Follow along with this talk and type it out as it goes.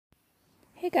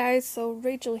Hey guys, so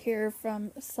Rachel here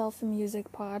from Self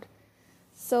Music Pod.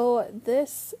 So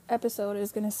this episode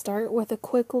is going to start with a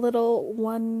quick little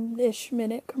 1-ish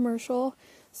minute commercial.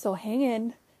 So hang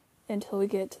in until we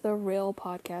get to the real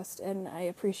podcast, and I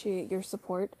appreciate your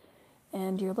support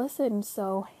and your listen,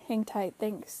 so hang tight.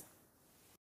 Thanks.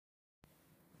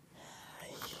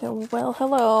 Well,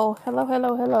 hello.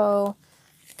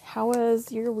 How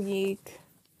was your week?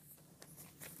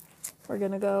 We're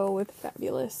gonna go with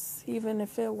fabulous, even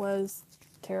if it was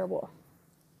terrible.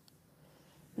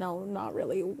 No, not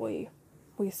really. We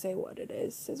say what it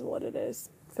is what it is.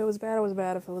 If it was bad, it was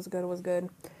bad. If it was good, it was good.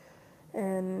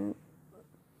 And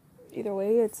either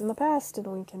way, it's in the past, and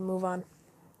we can move on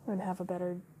and have a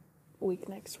better week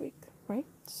next week, right?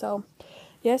 So,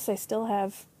 yes, I still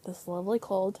have this lovely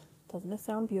cold. Doesn't it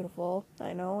sound beautiful?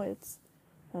 I know it's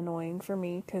annoying for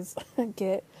me because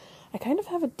I kind of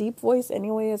have a deep voice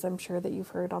anyway, as I'm sure that you've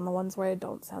heard on the ones where I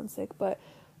don't sound sick, but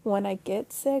when I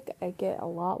get sick, I get a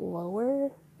lot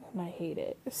lower, and I hate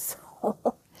it.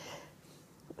 So,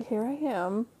 here I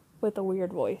am with a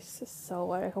weird voice,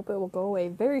 so I hope it will go away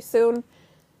very soon,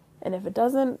 and if it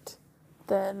doesn't,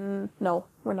 then no,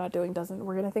 we're not doing doesn't.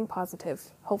 We're going to think positive.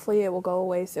 Hopefully it will go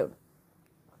away soon.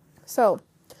 So,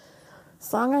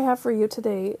 song I have for you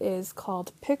today is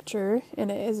called Picture, and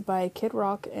it is by Kid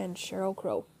Rock and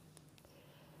Sheryl.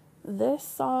 This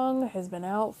song has been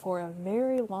out for a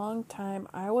very long time.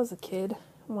 I was a kid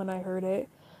when I heard it,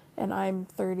 and I'm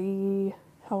 30,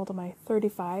 how old am I?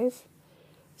 35.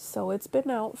 So it's been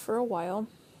out for a while,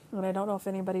 and I don't know if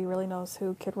anybody really knows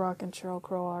who Kid Rock and Sheryl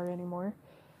are anymore.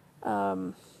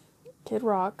 Kid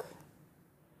Rock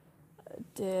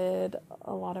did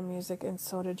a lot of music, and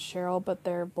so did Sheryl, but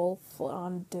they're both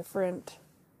on different,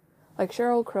 like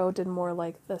Sheryl Crow did more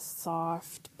like the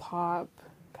soft pop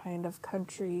kind of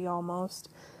country almost,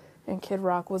 and Kid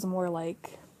Rock was more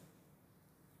like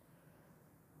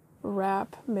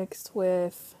rap mixed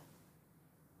with,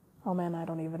 oh man, I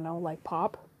don't even know, like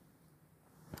pop,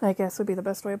 I guess would be the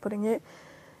best way of putting it.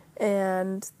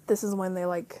 And this is when they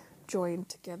like joined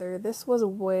together. This was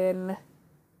when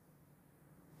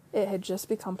it had just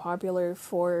become popular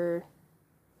for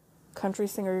country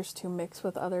singers to mix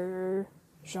with other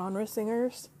genre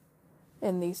singers,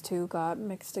 and these two got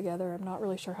mixed together. I'm not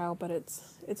really sure how, but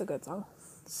it's a good song.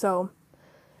 So,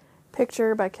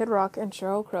 Picture by Kid Rock and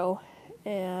Sheryl Crow,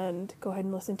 and go ahead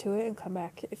and listen to it and come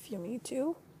back if you need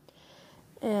to.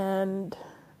 And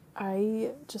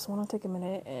I just want to take a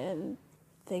minute and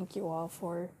thank you all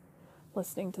for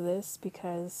listening to this,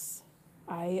 because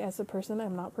I, as a person,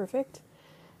 am not perfect.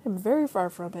 I'm very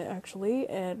far from it, actually,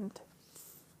 and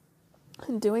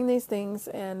doing these things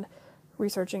and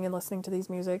researching and listening to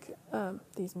these musics,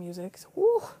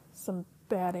 some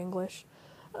bad English,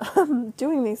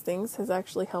 doing these things has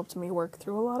actually helped me work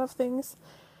through a lot of things,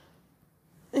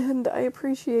 and I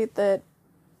appreciate that.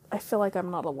 I feel like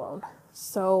I'm not alone,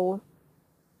 so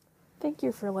thank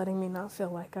you for letting me not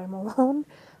feel like I'm alone.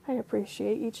 I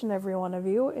appreciate each and every one of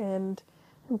you, and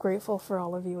I'm grateful for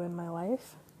all of you in my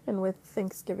life. And with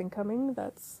Thanksgiving coming,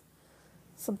 that's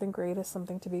something great, is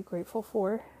something to be grateful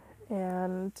for,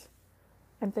 and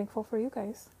I'm thankful for you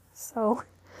guys. So,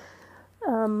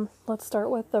 let's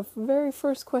start with the very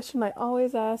first question I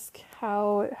always ask.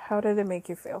 How did it make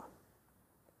you feel?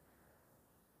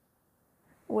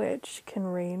 Which can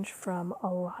range from a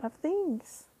lot of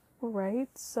things, right?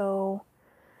 So,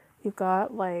 you've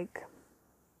got like,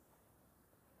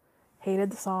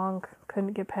 hated the song,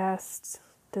 couldn't get past,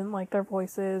 didn't like their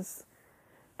voices,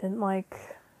 didn't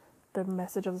like the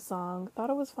message of the song, thought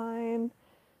it was fine,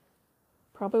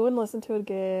 probably wouldn't listen to it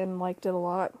again, liked it a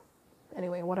lot.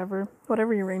 Anyway, whatever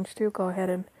you range to, go ahead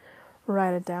and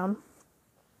write it down.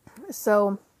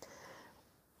 So,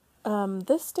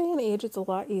 this day and age, it's a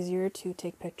lot easier to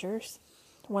take pictures.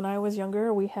 When I was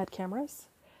younger, we had cameras,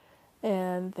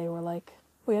 and they were like,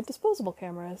 we had disposable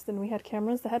cameras, then we had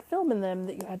cameras that had film in them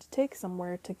that you had to take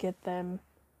somewhere to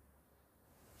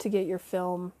get your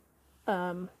film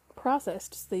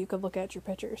processed so that you could look at your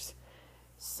pictures.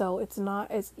 So it's not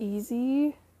as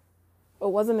easy. It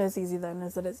wasn't as easy then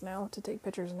as it is now to take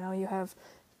pictures. Now you have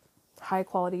high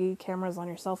quality cameras on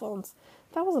your cell phones.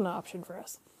 That was an option for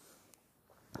us.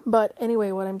 But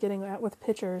anyway, what I'm getting at with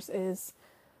pictures is,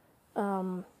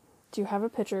 do you have a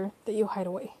picture that you hide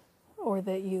away, or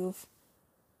that you've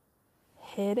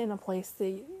hid in a place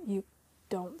that you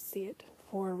don't see it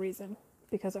for a reason,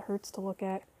 because it hurts to look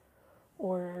at,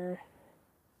 or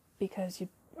because you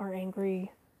are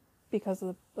angry because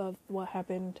of what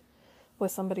happened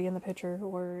with somebody in the picture,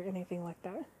 or anything like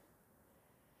that?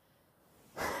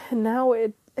 And now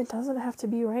it doesn't have to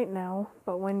be right now,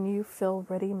 but when you feel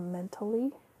ready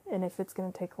mentally And if it's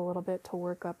going to take a little bit to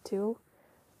work up to,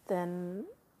 then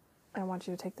I want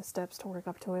you to take the steps to work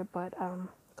up to it. But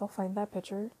go find that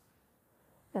picture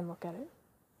and look at it.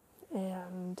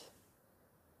 And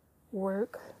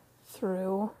work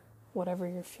through whatever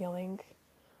you're feeling.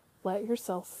 Let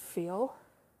yourself feel.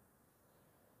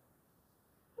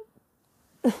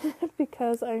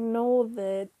 Because I know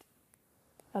that,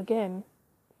 again,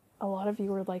 a lot of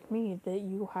you are like me, that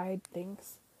you hide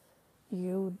things.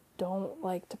 You don't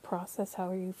like to process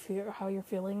how you feel, how you're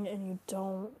feeling, and you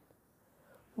don't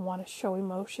want to show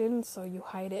emotion, so you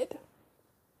hide it.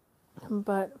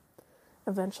 But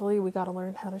eventually we got to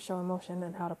learn how to show emotion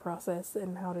and how to process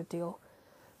and how to deal.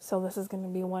 So this is going to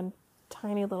be one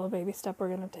tiny little baby step we're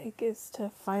going to take, is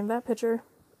to find that picture,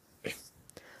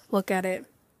 look at it,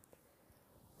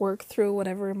 work through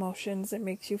whatever emotions it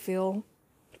makes you feel,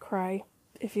 cry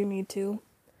if you need to,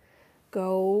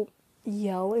 go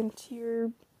yell into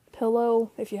your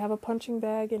pillow. If you have a punching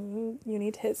bag and you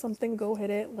need to hit something, go hit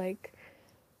it. Like,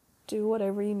 do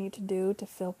whatever you need to do to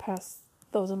feel past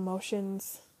those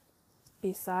emotions.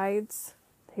 Besides,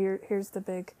 here's the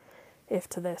big if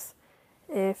to this.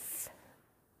 If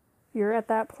you're at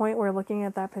that point where looking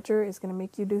at that picture is going to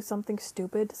make you do something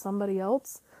stupid to somebody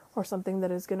else, or something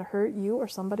that is going to hurt you or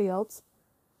somebody else,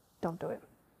 don't do it.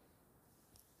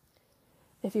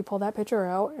 If you pull that picture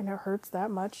out and it hurts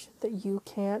that much that you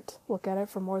can't look at it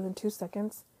for more than 2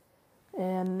 seconds,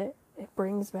 and it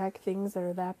brings back things that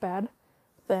are that bad,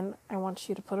 then I want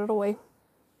you to put it away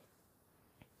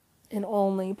and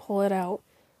only pull it out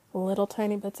little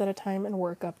tiny bits at a time and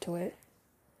work up to it.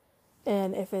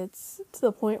 And if it's to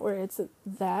the point where it's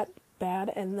that bad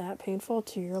and that painful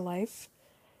to your life,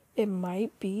 it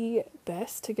might be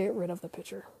best to get rid of the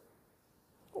picture.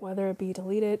 Whether it be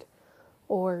delete it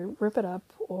or rip it up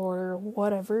or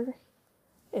whatever.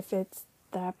 If it's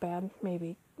that bad,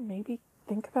 maybe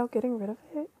think about getting rid of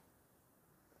it.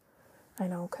 I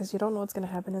know, because you don't know what's going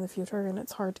to happen in the future and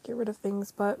it's hard to get rid of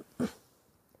things, but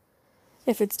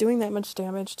if it's doing that much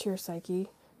damage to your psyche,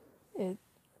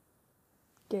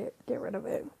 get rid of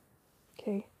it.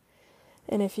 Okay?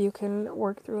 And if you can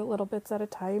work through it little bits at a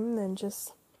time, then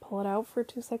just pull it out for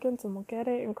 2 seconds and look at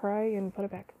it and cry and put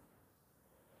it back.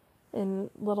 In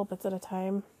little bits at a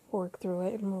time, work through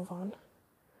it and move on.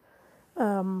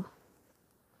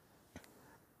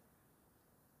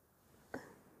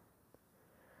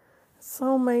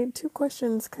 So my 2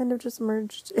 questions kind of just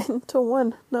merged into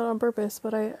one, not on purpose,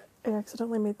 but I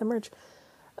accidentally made them merge.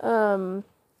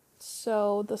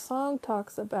 So the song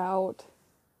talks about,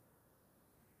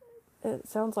 it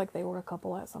sounds like they were a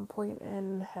couple at some point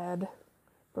and had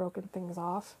broken things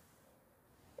off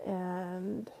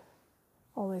and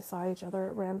only saw each other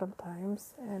at random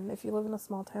times. And if you live in a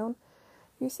small town,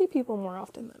 you see people more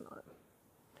often than not.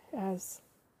 As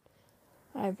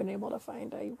I've been able to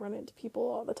find, I run into people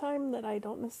all the time that I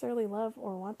don't necessarily love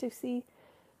or want to see,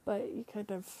 but you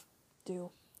kind of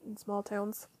do in small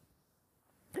towns.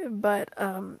 But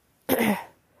I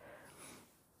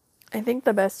think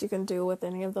the best you can do with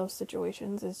any of those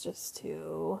situations is just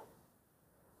to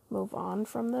move on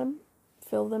from them,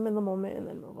 feel them in the moment, and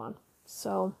then move on.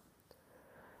 So,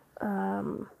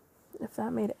 if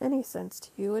that made any sense to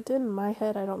you, it did in my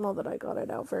head. I don't know that I got it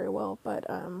out very well, but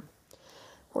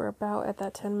we're about at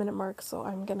that 10-minute mark, so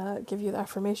I'm gonna give you the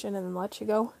affirmation and then let you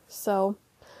go. So,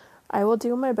 I will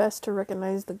do my best to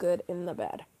recognize the good in the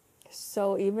bad.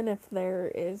 So even if there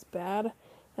is bad,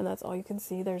 and that's all you can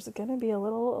see, there's gonna be a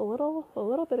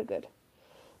little bit of good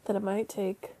that it might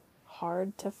take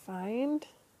hard to find,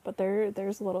 but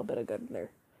there's a little bit of good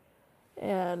there,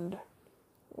 and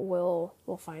we'll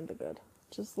find the good.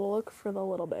 Just look for the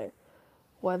little bit,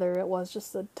 whether it was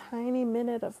just a tiny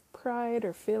minute of pride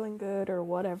or feeling good or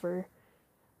whatever,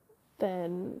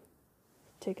 then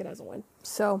take it as a win.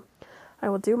 So I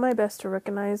will do my best to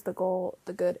recognize the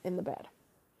good in the bad.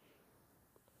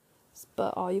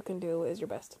 But all you can do is your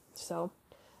best. So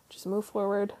just move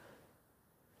forward.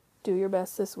 Do your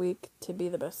best this week to be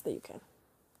the best that you can.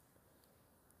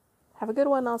 Have a good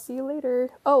one. I'll see you later.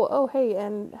 Oh, hey,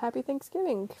 and happy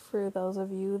Thanksgiving for those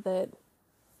of you that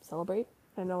celebrate.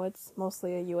 I know it's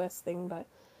mostly a U.S. thing, but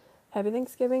happy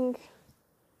Thanksgiving.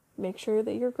 Make sure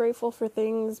that you're grateful for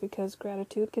things, because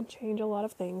gratitude can change a lot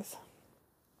of things.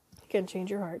 It can change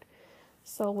your heart.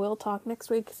 So we'll talk next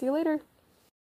week. See you later.